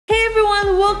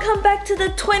welcome back to the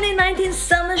 2019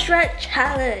 Summer Shred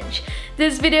Challenge.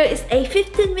 This video is a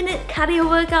 15-minute cardio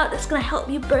workout that's gonna help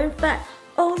you burn fat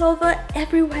all over,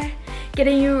 everywhere,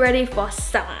 getting you ready for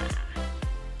summer.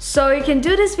 So you can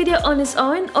do this video on its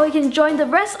own, or you can join the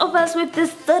rest of us with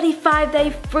this 35-day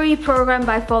free program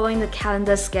by following the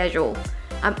calendar schedule.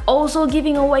 I'm also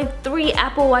giving away 3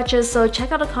 Apple Watches, so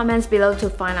check out the comments below to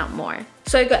find out more.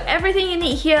 So you got everything you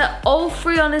need here, all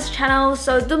free on this channel,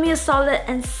 so do me a solid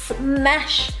and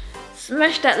smash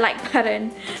that like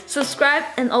button, subscribe,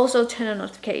 and also turn on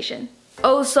notification.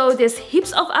 Also, there's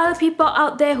heaps of other people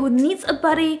out there who needs a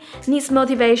buddy, needs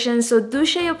motivation, so do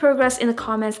share your progress in the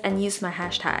comments and use my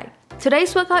hashtag.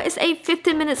 Today's workout is a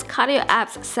 15 minutes cardio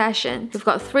abs session. We've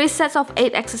got 3 sets of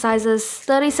 8 exercises,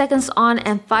 30 seconds on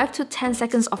and 5 to 10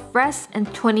 seconds of rest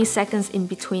and 20 seconds in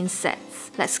between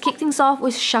sets. Let's kick things off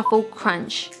with shuffle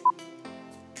crunch.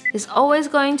 There's always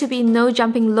going to be no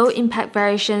jumping low impact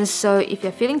variations, so if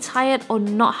you're feeling tired or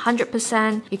not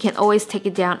 100%, you can always take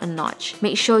it down a notch.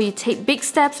 Make sure you take big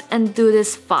steps and do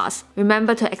this fast.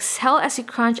 Remember to exhale as you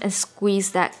crunch and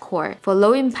squeeze that core. For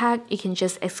low impact, you can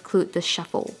just exclude the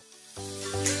shuffle.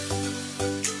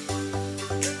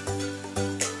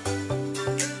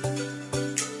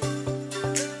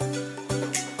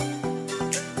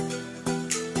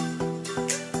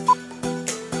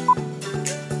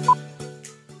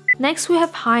 Next, we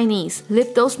have high knees.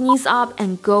 Lift those knees up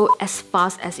and go as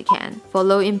fast as you can. For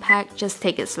low impact, just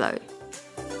take it slow.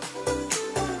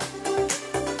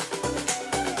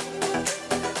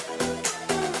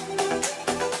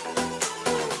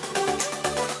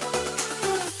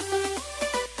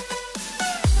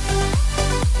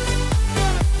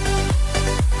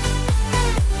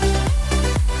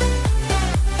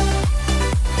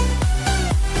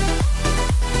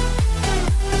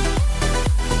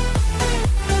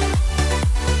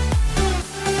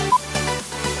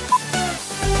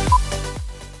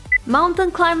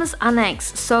 Mountain climbers are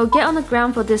next, so get on the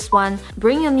ground for this one.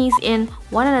 Bring your knees in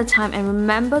one at a time and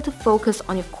remember to focus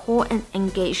on your core and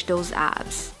engage those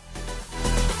abs.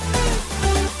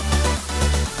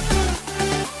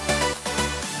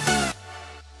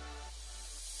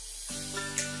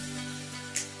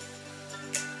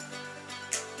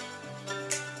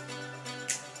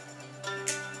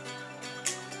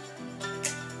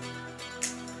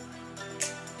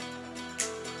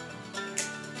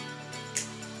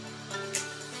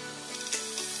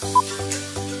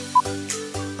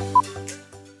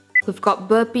 We've got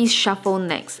burpees shuffle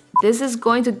next. This is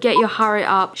going to get your heart rate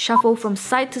up, shuffle from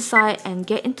side to side and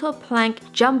get into a plank,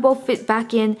 jump both feet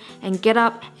back in and get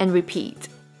up and repeat.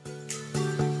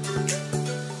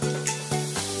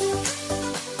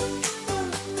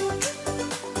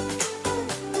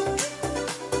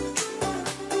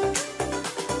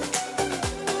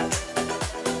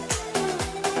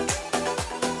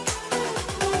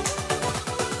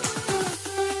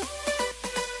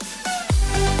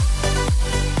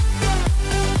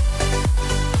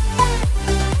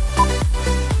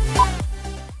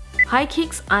 High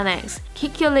kicks are next.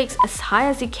 Kick your legs as high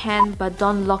as you can, but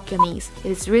don't lock your knees.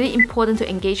 It is really important to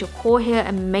engage your core here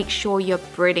and make sure you're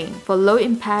breathing. For low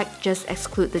impact, just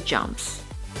exclude the jumps.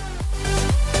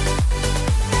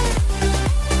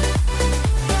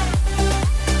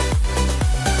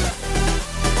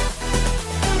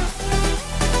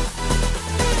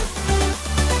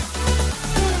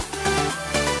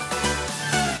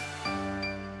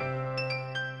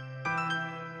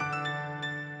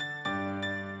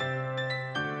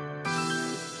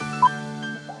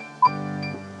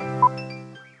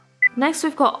 Next,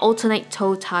 we've got alternate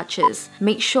toe touches.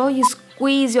 Make sure you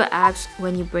squeeze your abs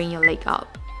when you bring your leg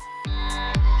up.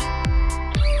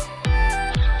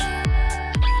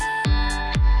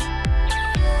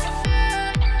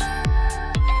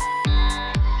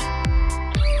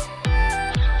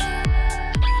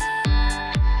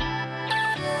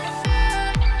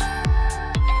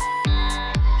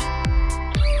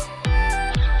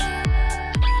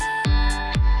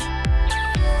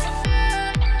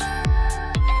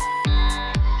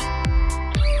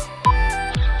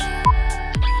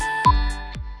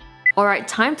 Alright,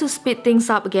 time to speed things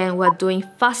up again. We're doing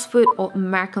fast foot or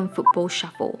American football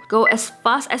shuffle. Go as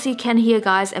fast as you can here,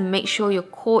 guys, and make sure your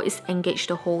core is engaged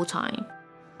the whole time.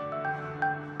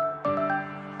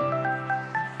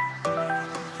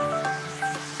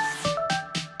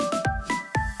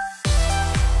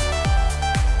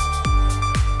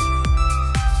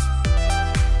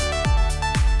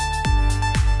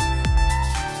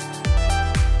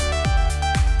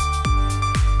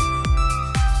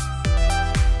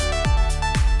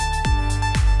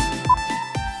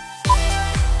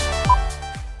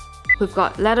 We've we've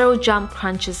got lateral jump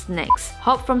crunches next.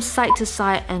 Hop from side to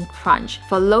side and crunch.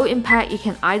 For low impact, you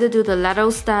can either do the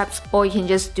lateral steps or you can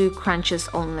just do crunches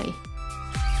only.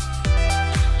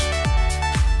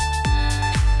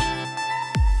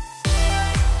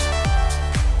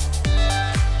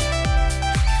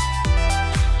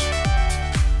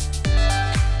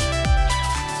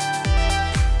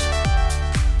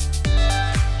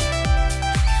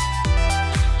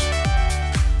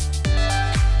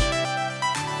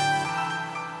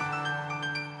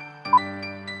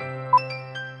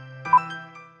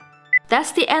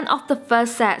 That's the end of the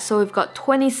first set, so we've got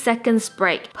 20 seconds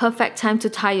break. Perfect time to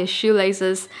tie your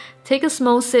shoelaces. Take a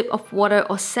small sip of water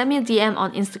or send me a DM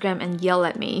on Instagram and yell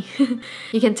at me.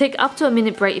 You can take up to a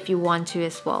minute break if you want to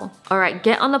as well. Alright,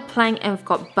 get on the plank and we've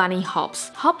got bunny hops.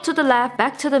 Hop to the left,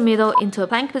 back to the middle into a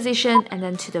plank position and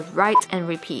then to the right and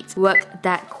repeat. Work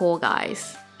that core,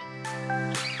 guys.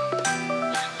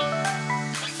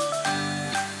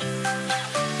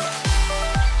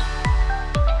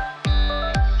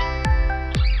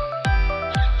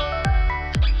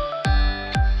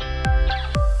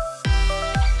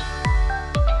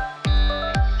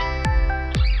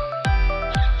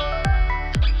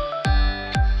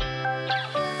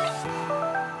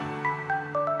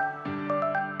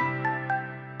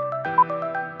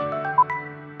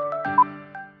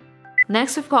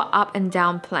 Next, we've got up and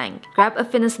down plank. Grab a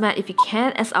fitness mat if you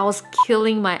can, as I was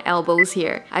killing my elbows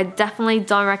here. I definitely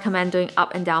don't recommend doing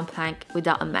up and down plank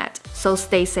without a mat, so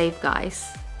stay safe, guys.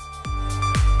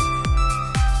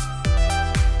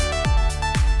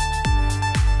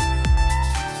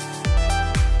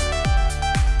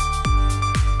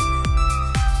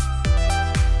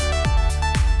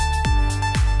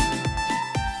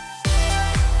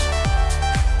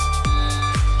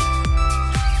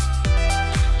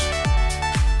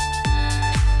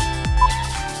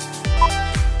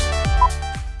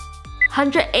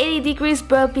 "180-degree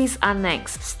burpees are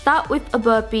next. Start with a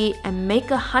burpee and make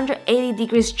a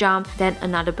 180-degree jump, then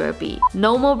another burpee.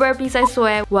 No more burpees, I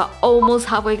swear. We're almost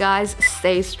halfway, guys.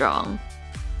 Stay strong."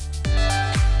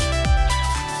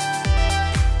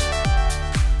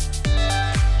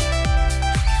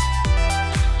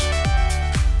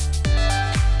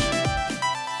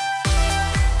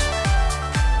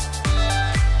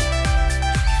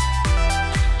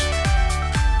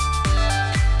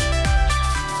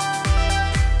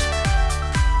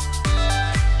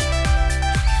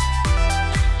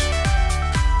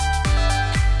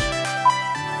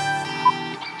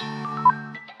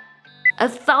 A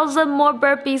 1,000 more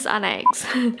burpees are next.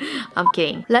 I'm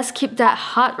kidding. Let's keep that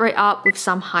heart rate up with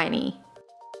some high knee.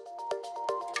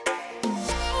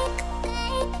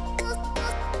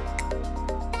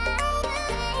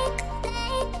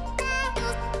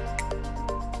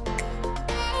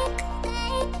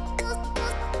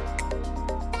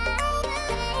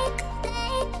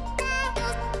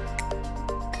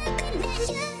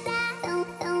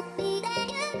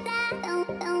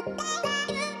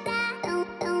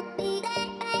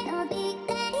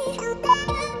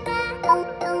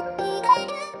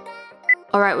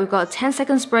 Alright, we've got a 10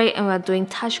 seconds break and we're doing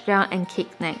touch ground and kick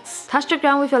next. Touch the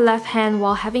ground with your left hand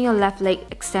while having your left leg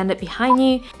extended behind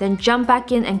you, then jump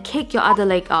back in and kick your other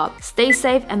leg up. Stay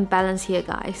safe and balance here,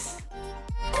 guys.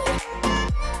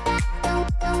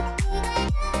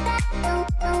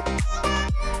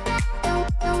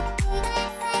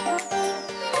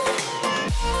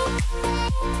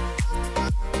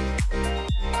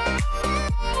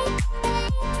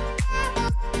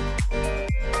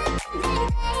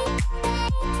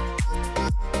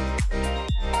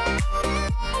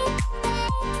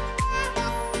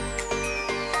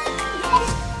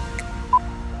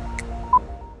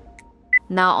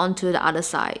 Now on to the other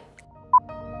side.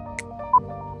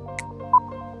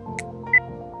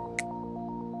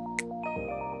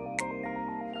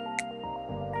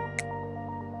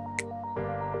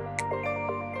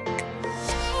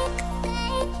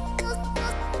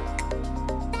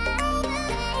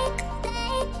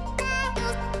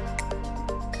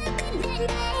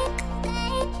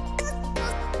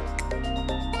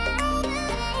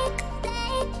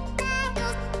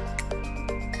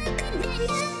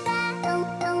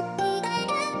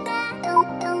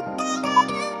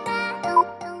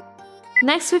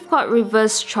 Next, we've got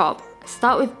reverse chop.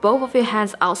 Start with both of your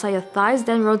hands outside your thighs,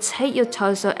 then rotate your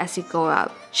torso as you go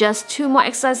up. Just 2 more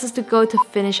exercises to go to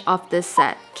finish off this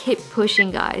set. Keep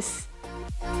pushing, guys.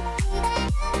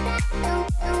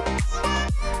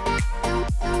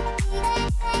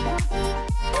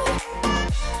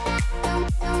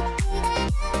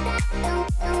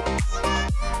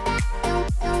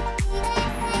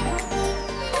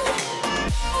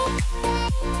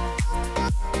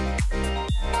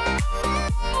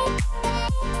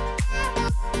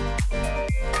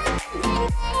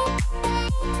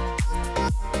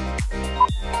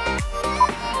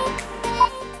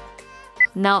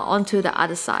 Now onto the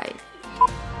other side.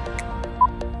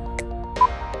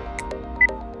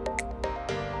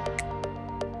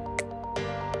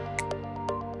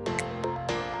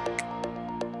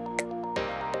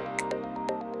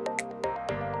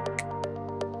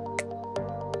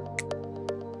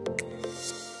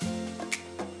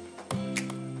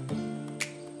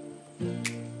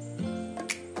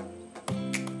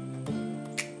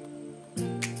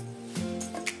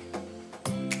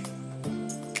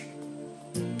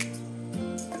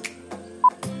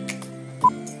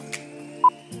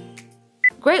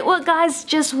 Great work guys,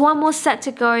 just one more set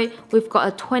to go. We've got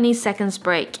a 20 seconds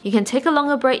break. You can take a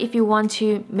longer break if you want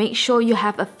to. Make sure you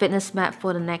have a fitness mat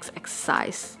for the next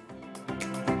exercise.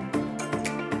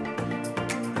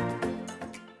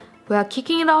 We are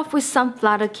kicking it off with some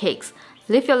flutter kicks.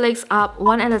 Lift your legs up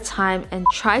one at a time and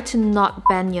try to not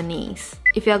bend your knees.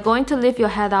 If you are going to lift your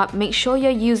head up, make sure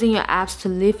you're using your abs to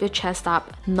lift your chest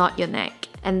up, not your neck.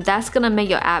 And that's gonna make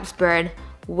your abs burn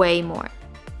way more.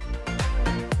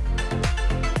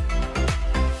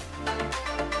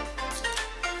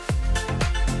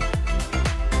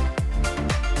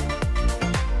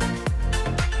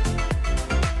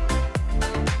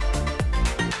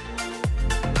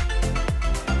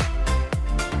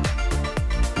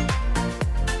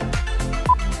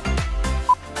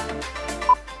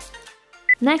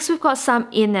 Next, we've got some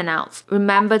in and outs.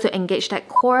 Remember to engage that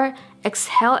core,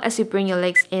 exhale as you bring your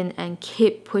legs in and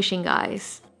keep pushing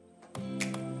guys.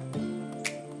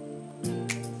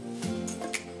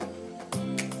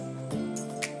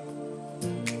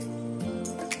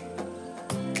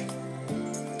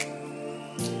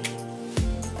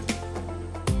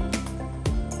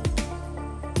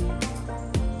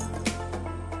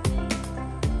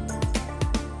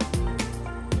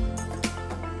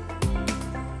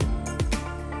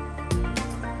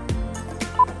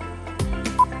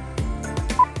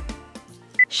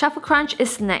 Shuffle crunch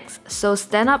is next, so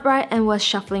stand upright and we're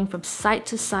shuffling from side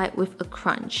to side with a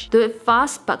crunch. Do it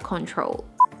fast but controlled.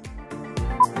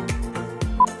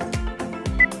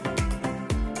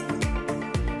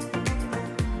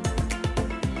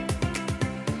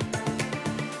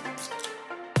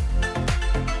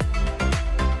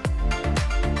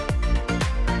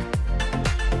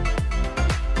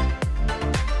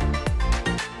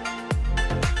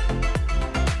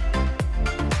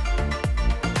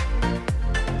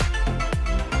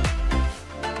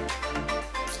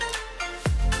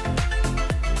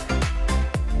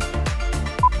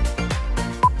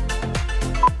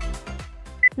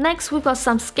 Next, we've got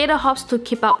some skater hops to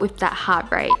keep up with that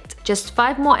heart rate. Just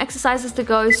 5 more exercises to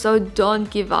go, so don't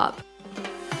give up.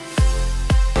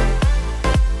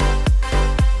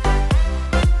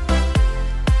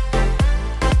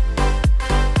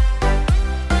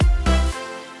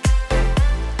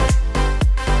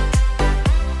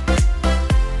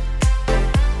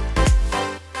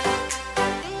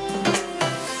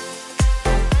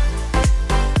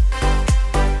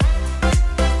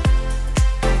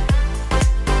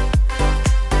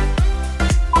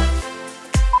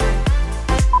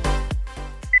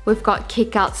 We've got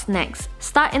kickouts next.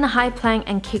 Start in a high plank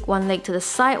and kick one leg to the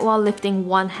side while lifting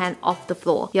one hand off the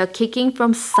floor. You're kicking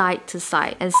from side to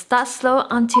side and start slow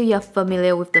until you're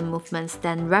familiar with the movements,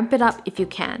 then ramp it up if you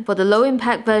can. For the low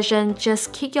impact version,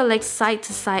 just kick your legs side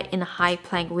to side in a high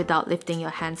plank without lifting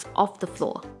your hands off the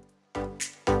floor.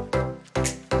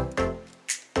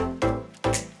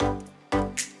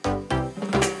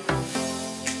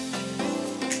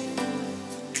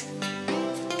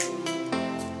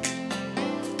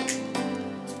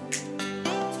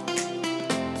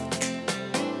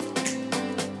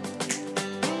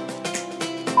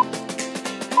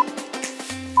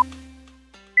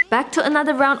 Back to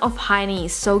another round of high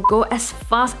knees, so go as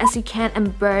fast as you can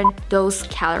and burn those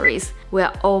calories.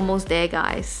 We're almost there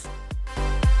guys.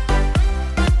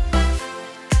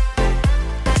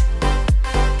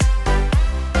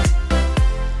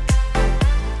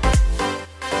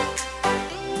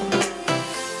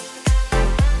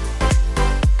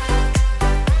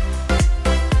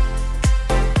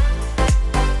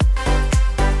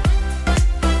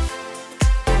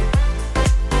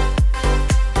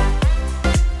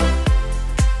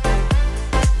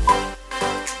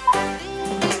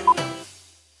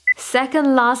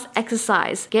 Second last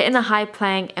exercise, get in a high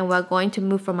plank and we're going to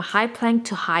move from a high plank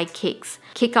to high kicks.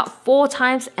 Kick out 4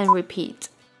 times and repeat.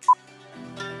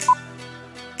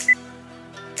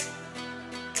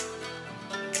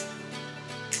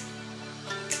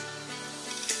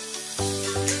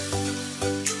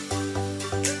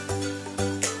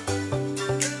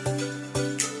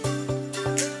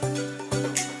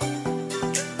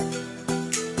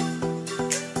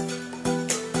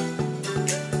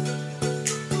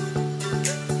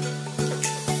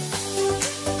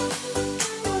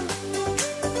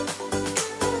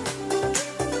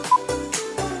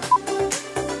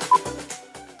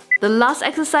 The last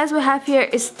exercise we have here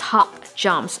is tuck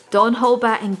jumps. Don't hold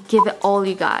back and give it all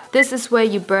you got. This is where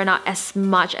you burn out as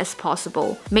much as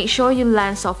possible. Make sure you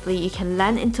land softly. You can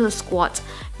land into a squat.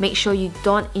 Make sure you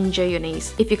don't injure your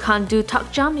knees. If you can't do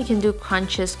tuck jump, you can do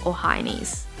crunches or high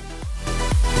knees.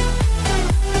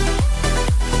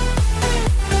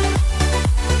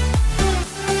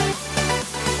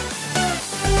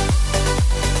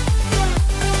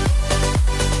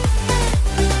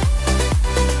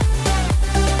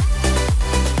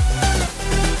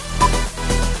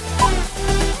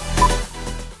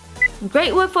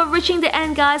 Great work for reaching the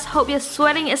end, guys. Hope you're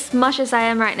sweating as much as I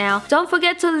am right now. Don't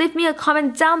forget to leave me a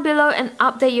comment down below and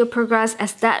update your progress,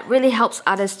 as that really helps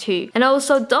others too. And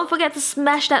also don't forget to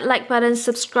smash that like button,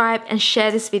 subscribe and share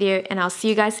this video, and I'll see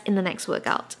you guys in the next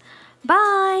workout.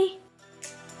 Bye!